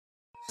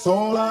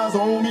All eyes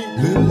on me.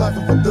 Live the life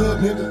of a thug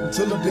nigga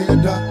until the day I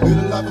die.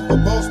 Live the life of a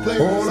boss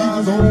player. All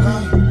eyes on me.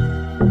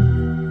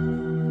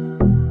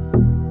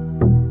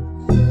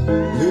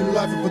 Live the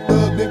life of a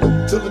thug nigga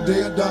until the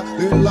day I die.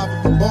 Live the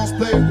life of a boss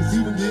player. It's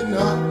even getting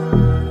hot.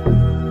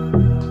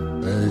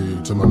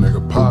 Hey, to my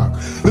nigga Pac.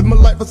 Live my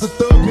life as a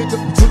thug nigga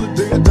until the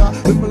day I die.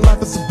 Live my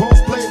life as a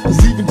boss player.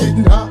 It's even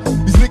getting hot.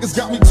 These niggas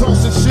got me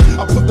tossing shit.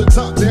 I put the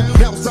top down.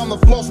 Now it's time to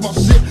floss my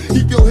shit.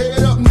 Keep your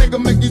head up, nigga.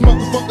 Make these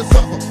motherfuckers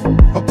suffer.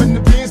 Up in the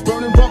bins,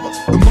 burning rubber.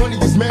 The money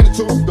is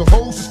mandatory. The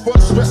hose is for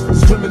the stress.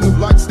 It's criminal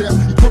lifestyle.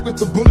 Equipped with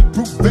the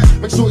bulletproof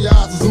vest. Make sure your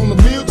eyes is on the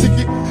meal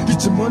ticket.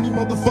 Get your money,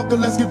 motherfucker.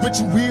 Let's get rich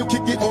and real.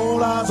 Kick it.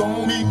 All eyes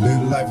on me.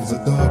 Live life as a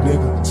thug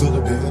nigga until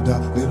the day I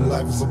die. Live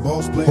life as a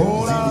boss player.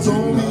 All eyes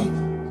on me.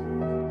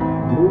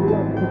 Live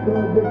life as a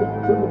thug nigga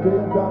until the day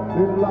I die.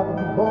 Live life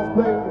as a boss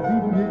player. It's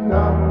even getting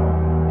hot.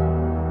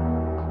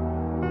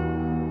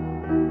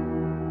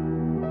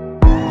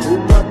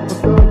 Live life as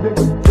a thug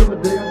nigga until the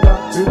day I die.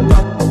 Live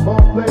life as a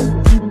boss player.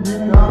 It's even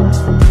getting hot.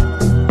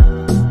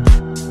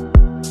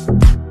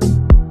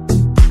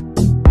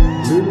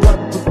 Live life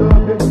as a thug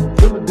nigga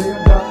until the day I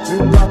die.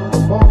 Live life as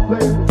a boss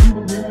player. It's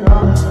even getting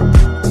hot.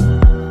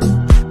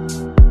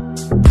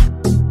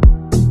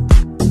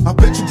 I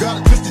bet you got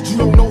it twisted. You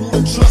don't know who to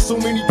trust. So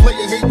many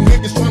player hating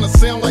niggas trying to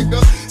sound like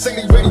us. Say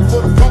they ready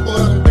for the fumble. I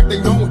don't think they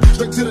know it.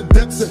 Straight to the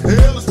depths of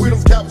hell is where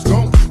those cowards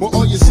going. Well,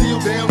 all your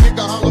shield down,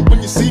 nigga, holler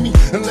when you see me.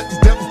 And let these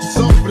devils be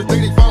soft for the day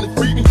they finally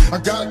free me. I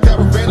got a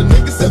caravan of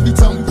niggas every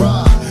time we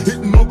ride.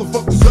 Hitting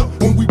motherfuckers up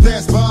when we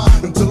pass by.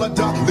 Until I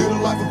die, live the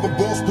life of a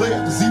boss player.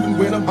 Cause even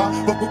when I'm high,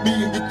 fuck with me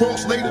and get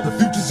crossed later. The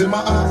future's in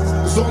my eyes.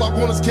 Cause all I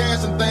want is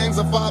cash and things.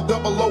 I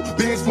 500.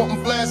 Bands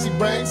wanting flashy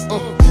brains.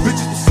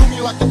 Bitches pursue me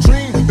like a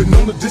dream. Been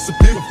known to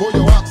disappear before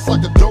your eyes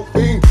like a dope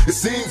fiend. It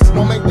seems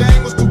my main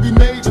thing was to be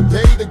major.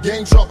 Pay the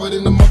game sharper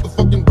than the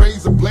motherfucking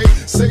razor blade.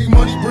 Save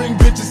money, bring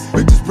bitches.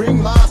 Bitches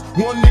bring lies.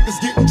 One nigga's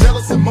getting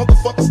jealous and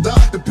motherfuckers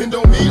die. Depend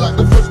on me like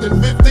the first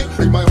and 50.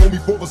 They might hold me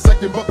for a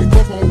second, but they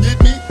both won't get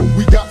me.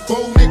 We got 4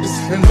 niggas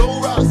and low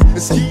riders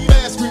and ski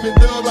ass screaming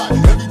thug like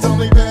every time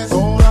they pass.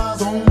 All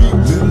eyes on me.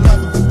 Live the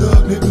life of a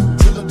thug nigga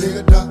until the day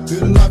I die. Live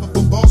the life of a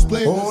boss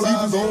player. All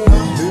eyes on me.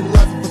 Live the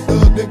life of a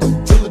thug nigga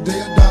until the day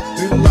I die.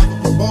 Live the life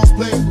of a boss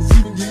player. It's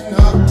even getting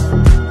hot.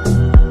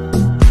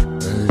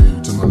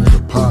 Hey, to my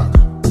nigga Pac.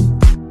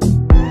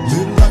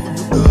 Live the life of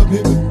a thug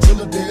nigga until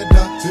the day I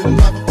die. Live the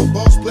life of a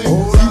boss player.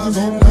 All eyes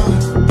on me.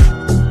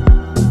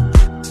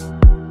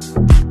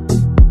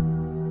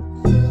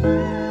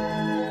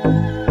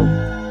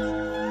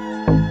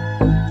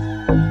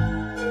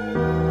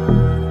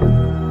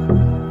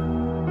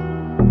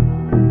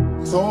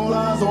 All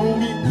eyes on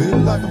me. Live the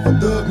life of a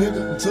thug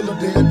nigga until the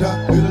day I die.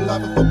 Live the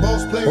life of a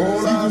boss player.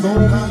 All eyes on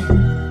me.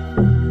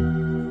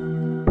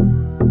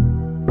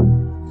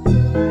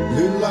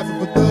 Live the life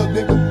of a thug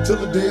nigga until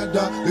the day I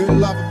die. Live the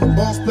life of a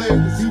boss player.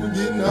 It's even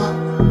getting hot.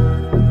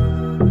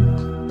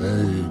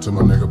 Hey, to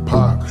my nigga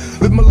Pac.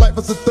 Live my life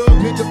as a thug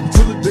nigga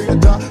until the day I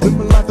die. Live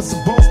my life as a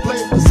boss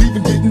player. It's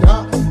even getting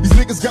hot. These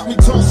niggas got me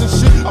tossing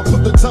shit. I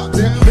put the top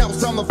down. Now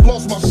it's time to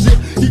floss my shit.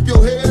 Keep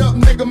your head up,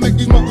 nigga. Make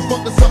these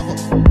motherfuckers suffer.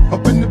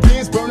 Up in the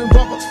bins, burning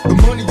rubber. The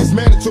money is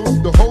mandatory.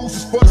 The hose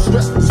is for the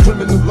stress. It's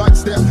criminal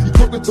lifestyle.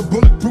 Equipped with the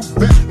bulletproof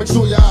vest. Make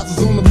sure your eyes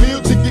is on the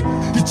meal ticket.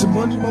 Get your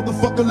money,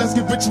 motherfucker. Let's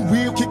get rich and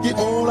real. Kick it.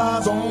 All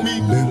eyes on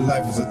me. Live the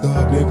life as a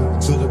thug nigga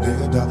until the day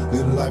I die.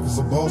 Live the life as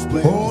a boss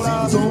player. All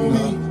eyes on me.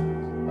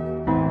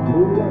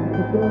 Live the life as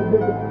a thug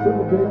nigga until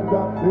the day I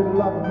die. Live the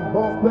life as a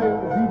boss player.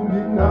 It's even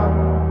getting hot.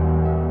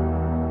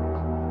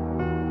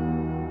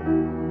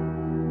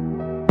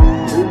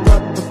 Live the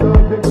life as a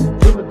thug nigga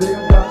until the day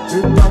I die.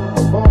 Live the life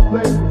as a boss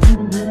player. It's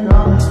even getting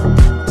hot.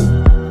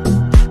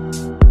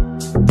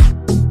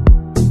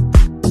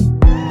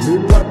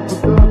 Live the life as a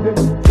thug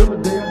nigga until the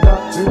day I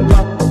die. Live the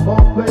life as a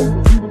boss player.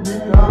 It's even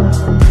getting hot.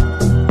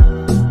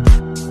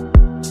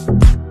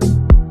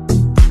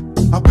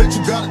 I bet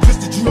you got it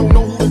twisted. You don't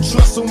know who to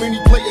trust. So many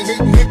player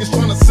hating niggas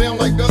trying to sound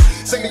like us.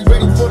 Say they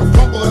ready for the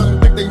fumble. I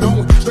don't think they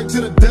know it. Straight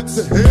to the depths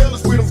of hell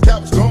is where those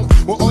cowards going.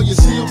 Well, all your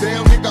shield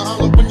down, nigga,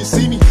 holler when you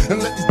see me.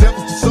 And let these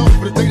devils be soft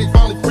for the day they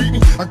finally free me.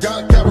 I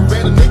got a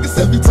caravan of niggas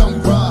every time we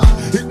ride.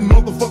 Hitting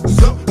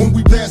motherfuckers up when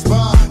we pass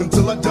by.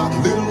 Until I die,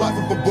 live the life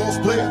of a boss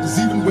player. Cause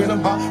even when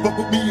I'm high, fuck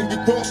with me and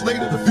get crossed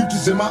later. The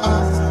future's in my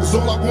eyes. Cause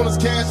all I want is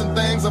cash and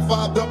things. I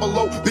 500.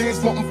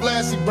 Bands wanting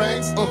flashy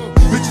brains.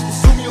 Bitches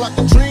pursue me like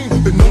a dream.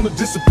 Been known to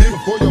disappear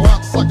before your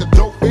eyes like a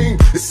dope fiend.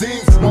 It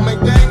seems my main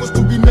thing was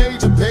to be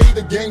major. Pay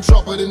the game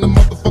sharper than the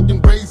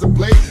motherfucking razor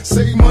blade.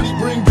 Save money,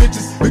 bring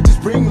bitches. Bitches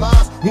bring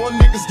lies. One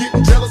nigga's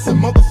getting jealous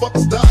and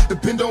motherfuckers die.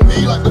 Depend on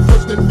me like the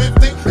first and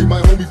 50. They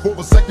might hold me for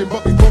a second,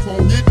 but they both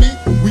won't get me.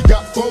 We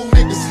got 4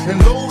 niggas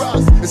and low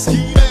riders and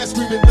ski ass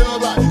screaming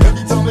thug like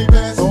every time they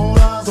pass. All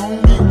eyes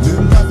on me. Live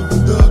the life of a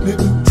thug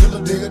nigga until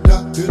the day I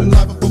die. Live the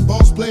life of a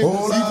boss player.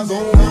 All eyes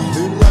on me.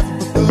 Live the life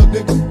of a thug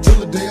nigga until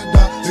the day I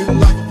die. Live the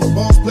life of a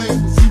boss player.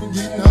 It's even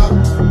getting hot.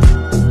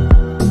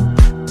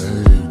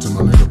 Hey, to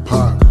my nigga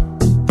Pac.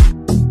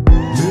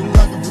 Live the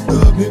life of a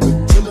thug nigga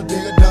until the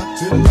day I die.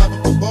 Live the life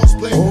of a boss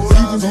player. All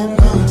eyes on me.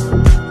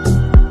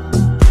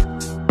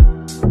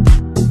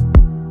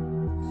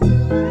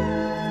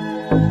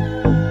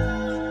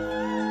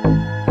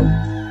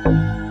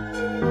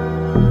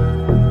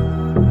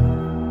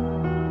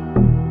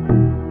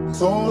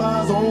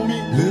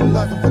 Live the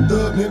life of a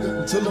thug nigga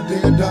until the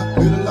day I die.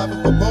 Live the life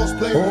of a boss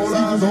player. All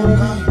eyes on me.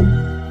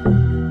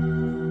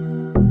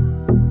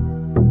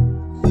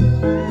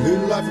 Live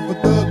the life of a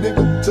thug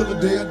nigga until the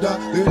day I die.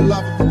 Live the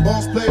life of a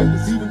boss player.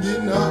 It's even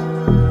getting hot.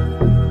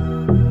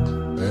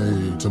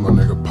 Hey, to my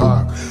nigga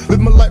Pac. Live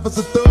my life as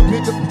a thug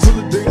nigga until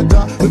the day I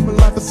die. Live my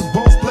life as a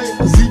boss player.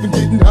 It's even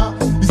getting hot.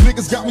 These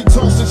niggas got me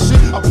tossing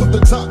shit. I put the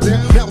top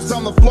down. Now it's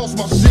time to floss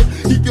my shit.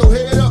 Keep your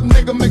head up,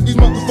 nigga. Make these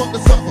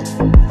motherfuckers suffer.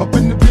 Up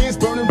in the bins,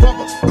 burning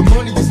rubber. The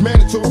money is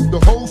mandatory. The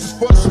hoes is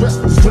for the stress.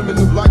 This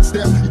criminal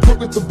lifestyle. You broke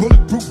with the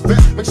bulletproof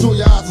vest. Make sure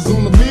your eyes is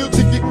on the meal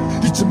ticket.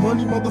 Get your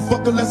money,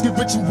 motherfucker. Let's get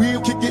rich and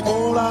real. Kick it.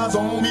 All eyes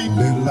on me.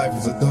 Live life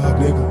as a thug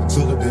nigga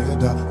until the day I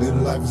die.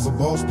 Live life as a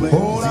boss player.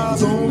 All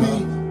eyes on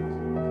me.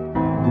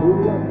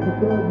 Live life as a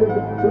thug nigga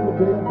until the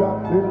day I die.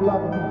 Live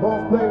life as a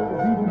boss player.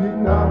 It's even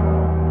getting hot.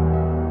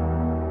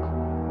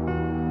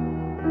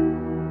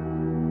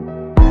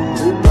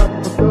 Live life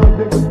as a thug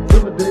nigga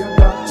until the day I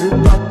die. Live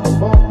life as a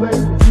boss player.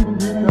 It's even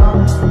getting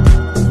hot.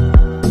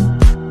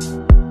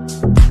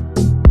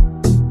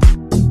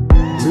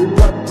 Live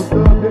life as a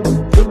thug nigga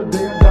until the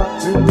day I die.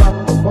 Live life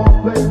as a boss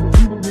player. It's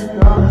even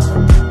getting hot.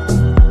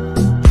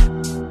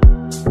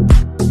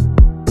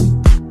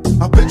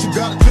 I bet you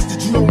got it twisted.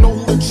 You don't know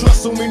who to trust.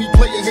 So many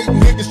player-hating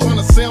niggas trying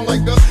to sound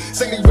like us.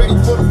 Say they ready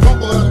for the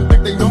rumble. I don't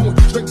think they know it.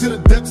 Straight to the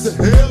depths of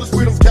hell is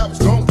where them cowards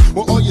gone.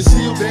 Well, all your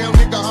shield down,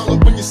 nigga, holler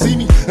when you see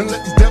me. And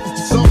let these devils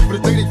be soft for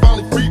the day they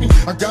finally free me.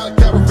 I got a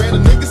caravan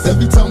of niggas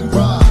every time we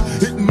ride.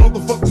 Hitting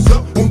motherfuckers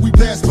up when we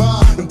pass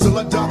by. Until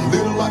I die,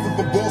 live the life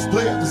of a boss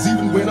player. Cause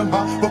even when I'm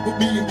high, fuck with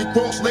me and get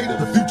crossed later.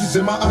 The future's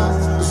in my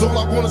eyes. Cause all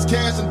I want is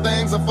cash and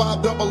things. I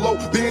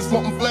 500. Being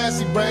smoking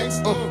flashy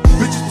rings.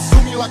 Bitches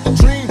pursue me like a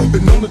dream.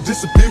 Been known to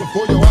disappear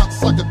before your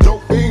eyes like a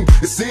dope thing.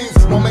 It seems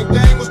my main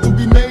thing was to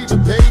be major.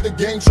 Pay the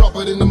game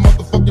sharper than the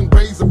motherfucking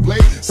razor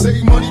blade.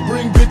 Save money,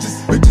 bring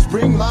bitches. Bitches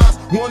bring lies.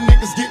 One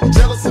nigga's getting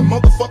jealous and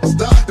motherfuckers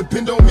die.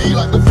 Depend on me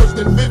like the first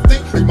and 50.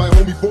 They might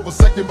hold me for a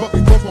second, but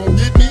they both won't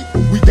get me.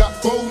 We got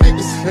 4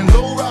 niggas and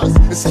low riders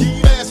and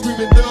ski ass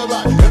screaming thug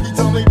life. Every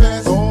time they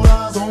pass, all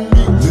eyes on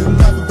me. Live the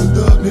life of a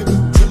thug nigga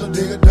till the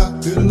day I die.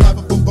 Live the life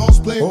of a boss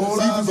player.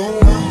 All eyes on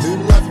me. Live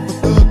the life of a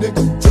thug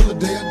nigga till the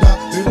day I die.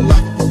 Live the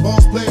life of a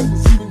boss player.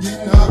 It's even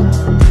getting hot.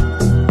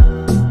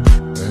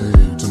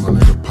 Hey, to my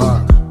nigga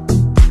Pac.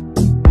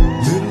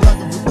 Live the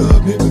life of a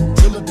thug nigga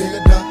till the day I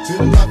die. Live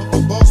the life of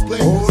a boss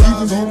player. All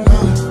eyes on me.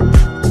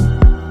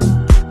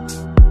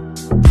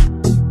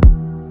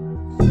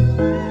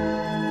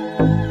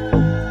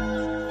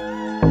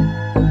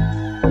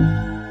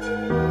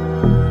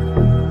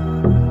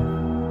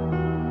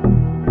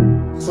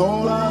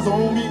 All eyes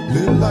on me.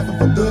 Live the life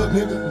of a thug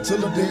nigga until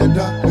the day I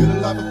die. Live the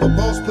life of a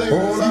boss player.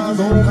 All eyes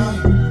on me.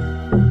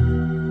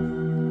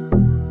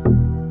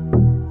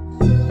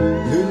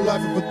 Live the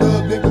life of a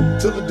thug nigga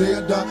until the day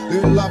I die.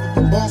 Live the life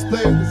of a boss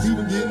player. It's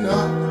even getting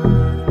hot.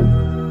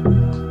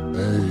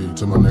 Hey,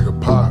 to my nigga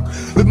Pac.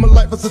 Live my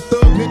life as a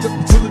thug nigga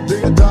until the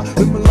day I die.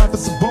 Live my life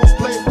as a boss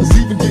player. It's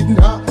even getting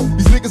hot.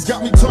 These niggas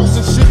got me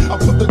tossing shit. I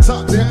put the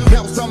top down.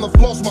 Now it's time to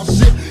floss my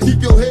shit.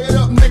 Keep your head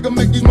up, nigga.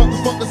 Make these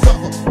motherfuckers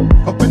suffer.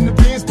 Up in the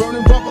bins,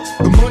 burning rubber.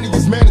 The money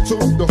is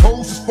mandatory. The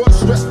hoes is for the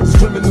stress. This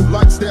criminal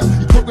lifestyle.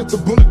 You broke with the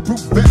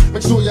bulletproof vest.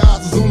 Make sure your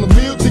eyes is on the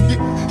meal ticket.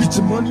 Get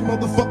your money,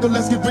 motherfucker.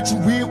 Let's get rich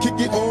and real. Kick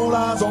it. All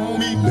eyes on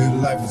me. Live the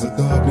life as a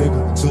thug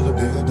nigga until the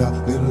day I die.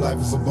 Live the life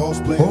as a boss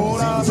player.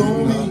 All eyes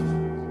on me.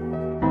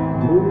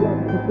 Live the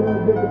life as a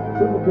thug nigga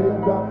until the day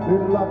I die.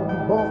 Live the life as a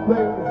boss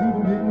player. It's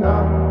even getting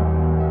hot.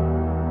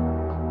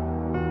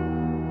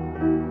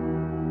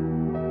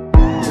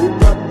 Live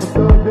the life as a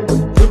thug nigga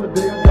until the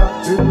day I die.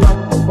 Live the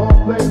life as a boss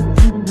player.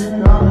 It's even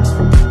getting hot.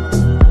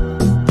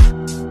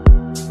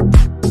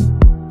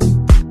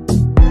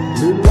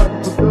 Live the life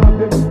as a thug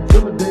nigga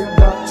until the day I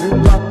die. Live the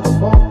life as a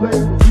boss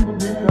player. It's even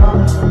getting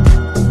hot.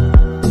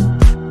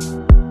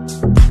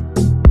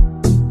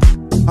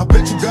 I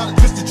bet you got it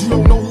twisted. You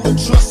don't know who to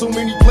trust. So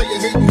many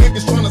player-hating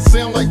niggas trying to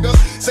sound like us.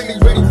 Say they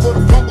ready for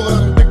the rumble. I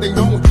don't think they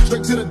know it.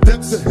 Straight to the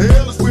depths of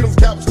hell is where them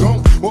cowards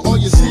gone. Well, all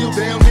your shield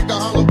down, nigga,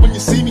 holler when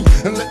you see me.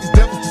 And let these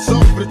devils be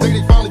soft for the day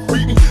they finally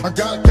free me. I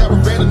got a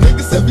caravan of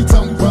niggas every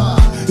time we ride.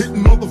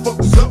 Hitting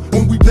motherfuckers up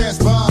when we pass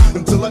by.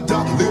 Until I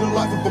die, live the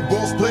life of a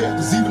boss player.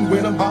 Cause even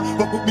when I'm high,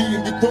 fuck with me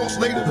and get crossed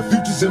later. The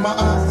future's in my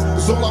eyes.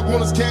 Cause all I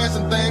want is cash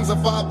and things. I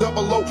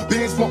 500.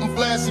 Being smoking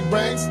flashy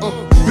rings.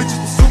 Bitches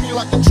pursue me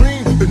like a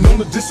dream. Been known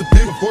to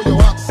disappear before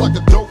your eyes like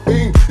a dope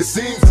thing. It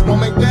seems my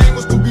main thing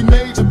was to be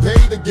major. Pay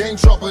the game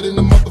sharper than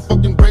the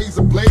motherfucking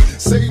razor blade.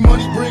 Save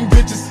money, bring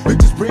bitches.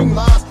 Bitches bring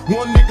lies.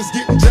 One nigga's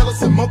getting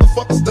jealous and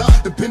motherfuckers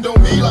die. Depend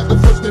on me like the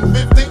first and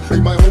 50. They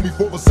might hold me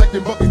for a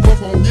second, but they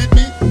both won't get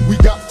me. We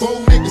got 4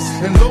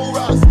 niggas and low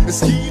riders and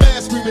ski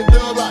ass screaming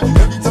thug life.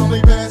 Every time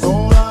they pass,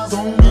 all eyes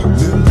on me.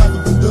 Live the life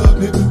of a thug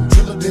nigga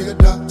till the day I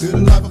die. Live the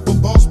life of a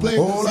boss player.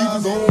 All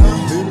eyes on me.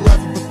 Live the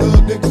life of a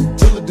thug nigga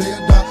till the day I die.